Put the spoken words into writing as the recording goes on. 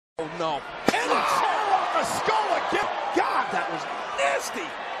Oh no. And a chair off the skull again. God, that was nasty.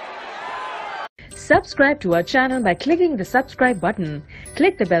 Subscribe to our channel by clicking the subscribe button.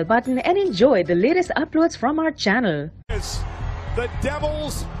 Click the bell button and enjoy the latest uploads from our channel. It's the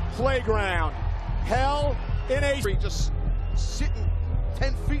Devil's Playground. Hell in a... Just sitting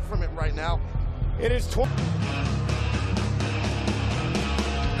 10 feet from it right now. It is 20.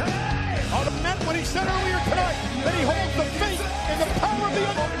 Oh, the meant what he said earlier tonight, that he holds the faith in the power of the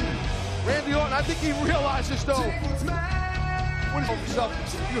Undertaker. Randy Orton, I think he realizes though. What is himself?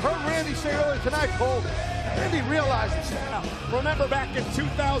 You heard Randy say earlier tonight, Cole. Randy realizes. Remember back in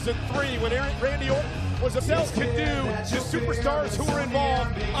 2003 when Randy Orton was a cell could do to superstars who were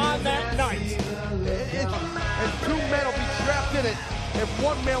involved on that night. And two men will be trapped in it, and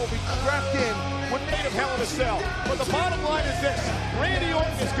one man will be trapped in. When made of Hell in a Cell. But the bottom line is this: Randy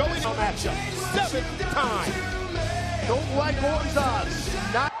Orton is going to matchup 7th time. Don't like Orton's odds.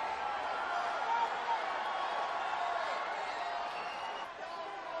 Not.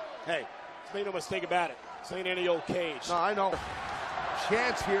 Hey, make no mistake about it. This ain't any old cage. No, I know.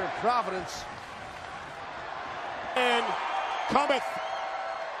 Chance here in Providence. And cometh.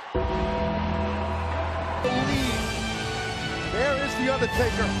 Believe there is the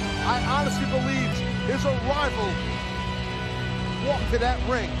Undertaker. I honestly believe his arrival walk to that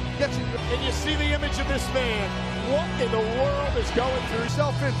ring. Gets it. And you see the image of this man. What in the world is going through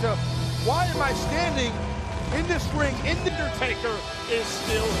Yourself into, why am I standing in this ring? Undertaker is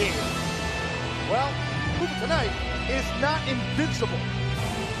still here. Well, tonight is not invincible.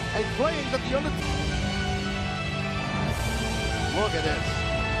 And claiming that the Undertaker. Look at this.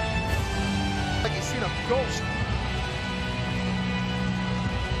 Like you've seen a ghost.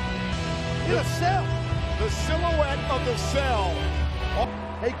 In a cell. The silhouette of the cell. Oh.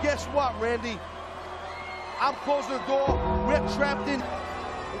 Hey, guess what, Randy? I'm closing the door. We're trapped in.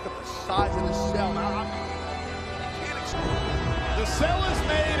 Look at the size of the cell. Now, can't explain. The cell is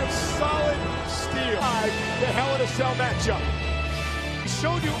made of solid steel. The Hell in a Cell matchup. We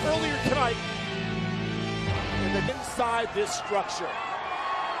showed you earlier tonight in the inside this structure.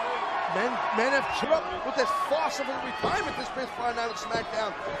 Men have cheered up with this farce of a retirement this past Friday night on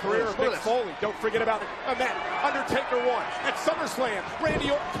SmackDown. Career of Mick Foley. Don't forget about it. Undertaker won at SummerSlam.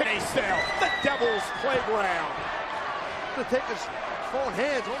 Randy Orton in a cell. The Devil's Playground. Undertaker's throwing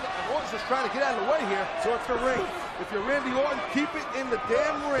hands. Orton's just trying to get out of the way here. So it's the ring. If you're Randy Orton, keep it in the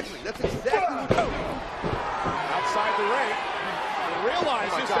damn ring. That's exactly what you do. Outside the ring.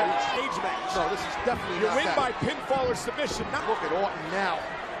 Realizes that it's a cage match. No, this is definitely you not win that. by pinfall or submission. Look at Orton now.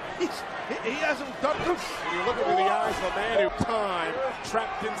 He hasn't done this. When you look into the eyes of a man who time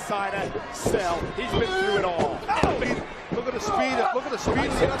trapped inside a cell. He's been through it all. Look at the speed. Look at the speed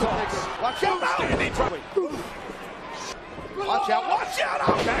of the Undertaker. Watch out! Watch out! Watch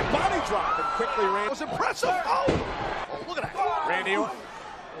out! Back body drop and quickly ran. That was impressive. Oh, look at that. Randy Orton.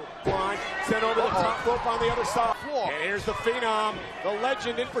 Blind, sent over the top rope on the other side. And here's the Phenom, the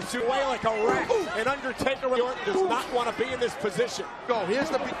legend in pursuit, away like a rat. And Undertaker does not want to be in this position. Go,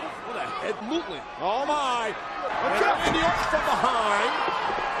 here's the... What a head lootly. Oh my. And Randy Orton from behind.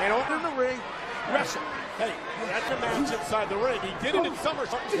 And Orton in the ring. Wrestle. Hey, that's a match inside the ring. He did it in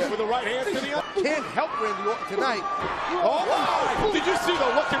SummerSlam with the right hand to the other. Can't help Randy Orton tonight. Oh my! Did you see the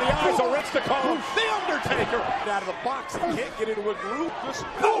look in the eyes of Rex to call him the Undertaker? Out of the box, he can't get into a groove. Just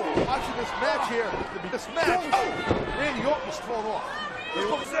watching this match here. This match, Randy Orton was thrown off. The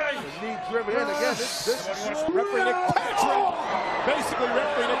knee driven in again. This is referee Nick Patrick. Basically,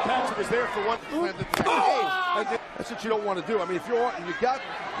 referee Nick Patrick is there for one. That's what you don't want to do. I mean, if you're Orton, you got.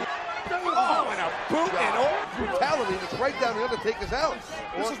 Oh, and a boot and brutality that's right down the Undertaker's alley.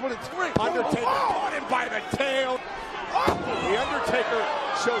 This is what it's ring. Undertaker caught him by the tail. The Undertaker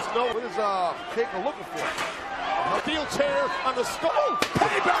shows no. What is Taker looking for? Steel chair on the skull.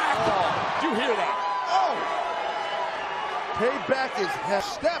 Payback! Do you hear that? Payback is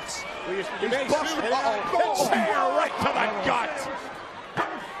steps. You may busted. The chair right to the gut.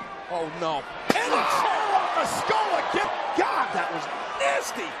 Oh no. And a chair off the skull again. God, that was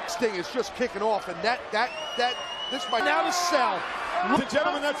nasty. Sting is just kicking off, and this might now to sell. Ladies and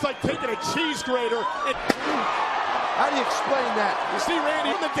gentlemen, that's like taking a cheese grater. How do you explain that? You see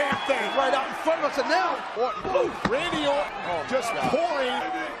Randy in the damn thing right out in front of us, and now Orton. Randy Orton just pouring.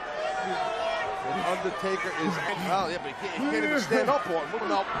 Undertaker is yeah, but he can't even stand up on him.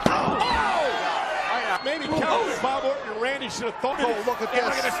 No. Maybe Calvin, Bob Orton, and Randy should have thought. Look at this.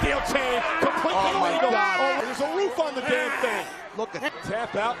 Look at a steel chain, completely legal. There's a roof on the damn thing. Look at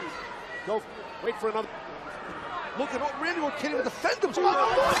tap out. Go. Wait for another. Look at Randy Orton can't even defend himself.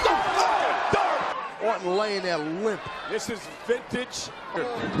 Orton laying there limp. This is vintage.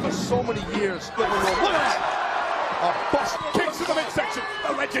 For so many years. Look at that. A bust. Kicks to the midsection.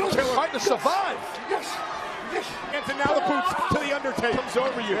 The legend killer. Fighting to survive. And now the boots to the Undertaker. Comes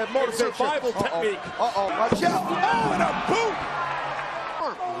over you. It's survival technique. Watch out. Oh, and a boot.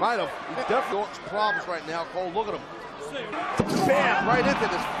 Might have. He's definitely got problems right now, Cole. Look at him. Bam! Right into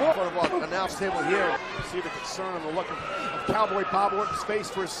this foot of our announce table here. See the concern on the look of Cowboy Bob Orton's face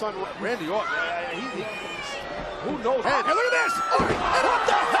for his son, Randy Orton. Who knows? Hey, look at this! Orton, and what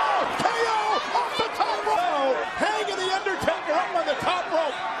the hell? KO off the top rope! Hanging the Undertaker up on the top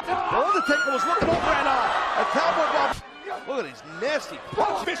rope. The Undertaker was looking over at Cowboy Bob. Look at his nasty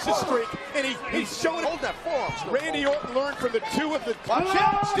vicious streak, and he's showing. Hold that forearm. Randy Orton learned from the two of the. Watch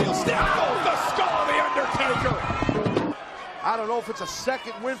out! Steel step. Oh, the skull of the Undertaker. I don't know if it's a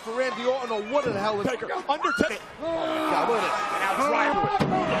second win for Randy Orton or what the hell is it. Undertaker. Oh my God, look at it. Now drive to it.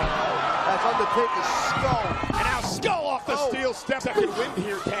 That's Undertaker's skull. And now skull off the steel step. Second win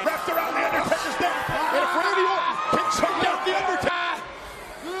here, Ken. Wrapped around the Undertaker's neck. And if Randy Orton can choke out the Undertaker.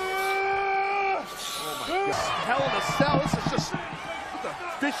 Hell in a Cell. This is just the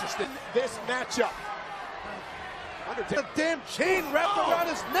vicious thing. This matchup. Undertaker. The damn chain wrapped around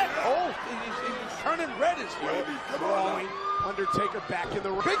his neck. Oh, he's turning red as well. Drawing Undertaker back in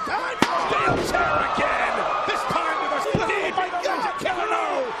the ring. Big time. Steel chair again. This time with a speed. Oh my God. Killer,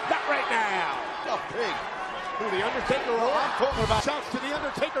 no. Not right now. Oh, big. Who, the Undertaker? I'm talking about. Shouts to the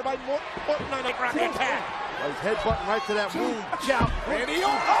Undertaker by Orton on the attack. He's headbutting right to that wound. Shout. Randy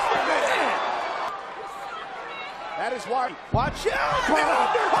Orton. Oh, that is why. Watch out!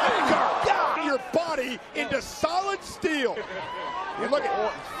 Undertaker! Your body into solid steel. You look at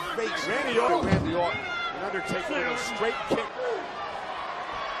Orton's face. Randy Orton. Randy Orton. The Undertaker with a straight kick.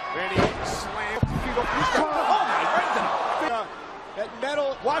 Randy Orton slammed. Oh my God! That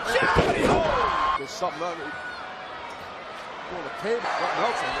metal. Watch out! There's something on it. On the table. Something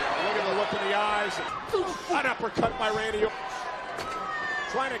else in there. Look at the look in the eyes. An uppercut by Randy Orton.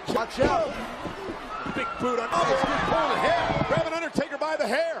 Trying to watch out. Big boot on pulling the hair. Grabbing Undertaker by the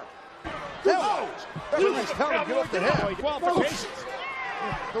hair. Oh! Everybody's telling him to get off the hair. Qualifications.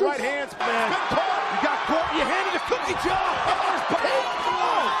 The right hand's man. You got caught. You handed a cookie jar. Well,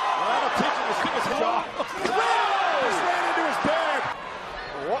 that'll teach him to stick his jaw. Just ran into his bag.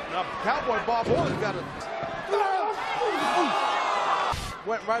 What? Now, Cowboy Bob Orton got it.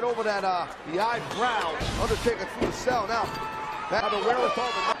 Went right over that the eyebrow. Undertaker through the cell. Now, that the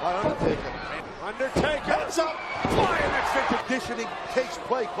wherewithal by Undertaker. Undertaker. Heads up. Flying next thing. Conditioning takes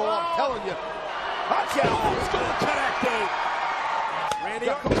place, Cole. I'm telling you. Watch out. It's going to connect. Randy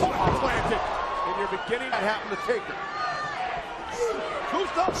Orton planted. And you're beginning. That happened to Taker.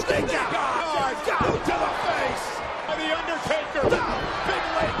 Who's up? Stay down. Boot to the face. And the Undertaker. Big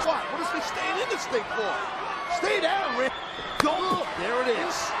legs. What is he staying in this thing for? Stay down, Randy. Go. There it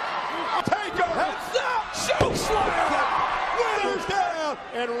is. Taker. Heads up. Choke slam. Winner's down.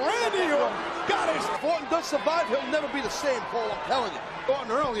 And Randy Orton got his. If Orton does survive, he'll never be the same, Cole. I'm telling you.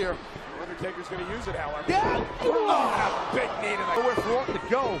 Orton earlier. Undertaker's going to use it, however. Yeah. Oh, big knee to the. Nowhere for Orton to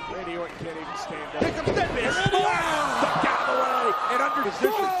go. Randy Orton can't even stand up. Here comes Randy. Randy Orton. Ducked out of the way. And under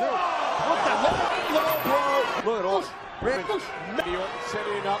position, too. What the hell? Low blow. Look at Orton. Randy Orton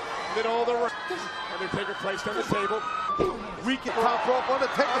setting it up. Middle of the ring. Undertaker placed on the table. Weak at top rope.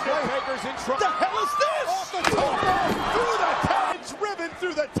 Undertaker's in trouble. What the hell is this? Off the top rope. Through the table. It's riven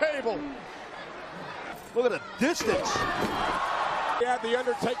through the table. Look at the distance. They had the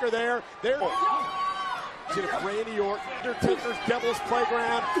Undertaker there. Randy Orton, Undertaker's Devil's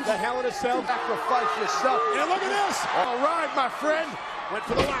Playground, the Hell in a Cell. Sacrifice yourself. And look at this. All right, my friend. Went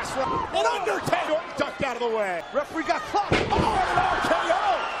for the last one. And Undertaker ducked out of the way. Referee got clocked. Oh, and an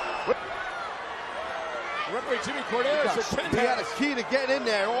RKO. Referee Jimmy Corderas he had a key to get in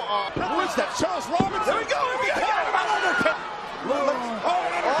there. Who is that? Charles Robinson. There we go. Here we go. Undertaker.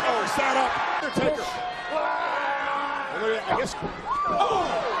 Undertaker sat up. Undertaker. I guess.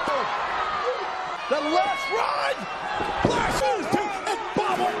 The last run. Last one, two, and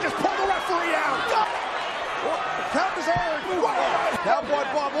Bob Orton just pulled the referee out. The count is on. Cowboy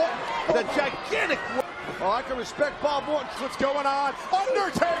Bob Orton, the gigantic. Oh, I can respect Bob Orton. What's going on?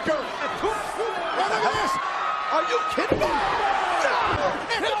 Undertaker. And look at this. Are you kidding me?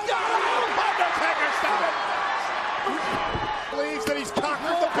 Undertaker, stop it. Believes that he's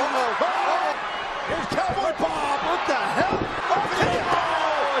conquered the ball. Here's Cowboy Bob. What the hell?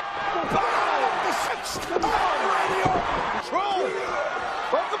 Randy Orton. Control.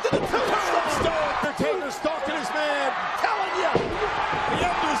 Welcome to the tombstone. Undertaker stalking his man. Telling you, the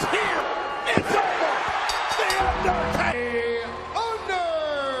end is here. It's over. The Undertaker.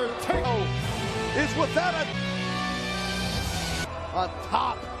 Undertaker is without a... On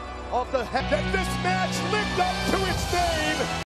top of the head. That this match lived up to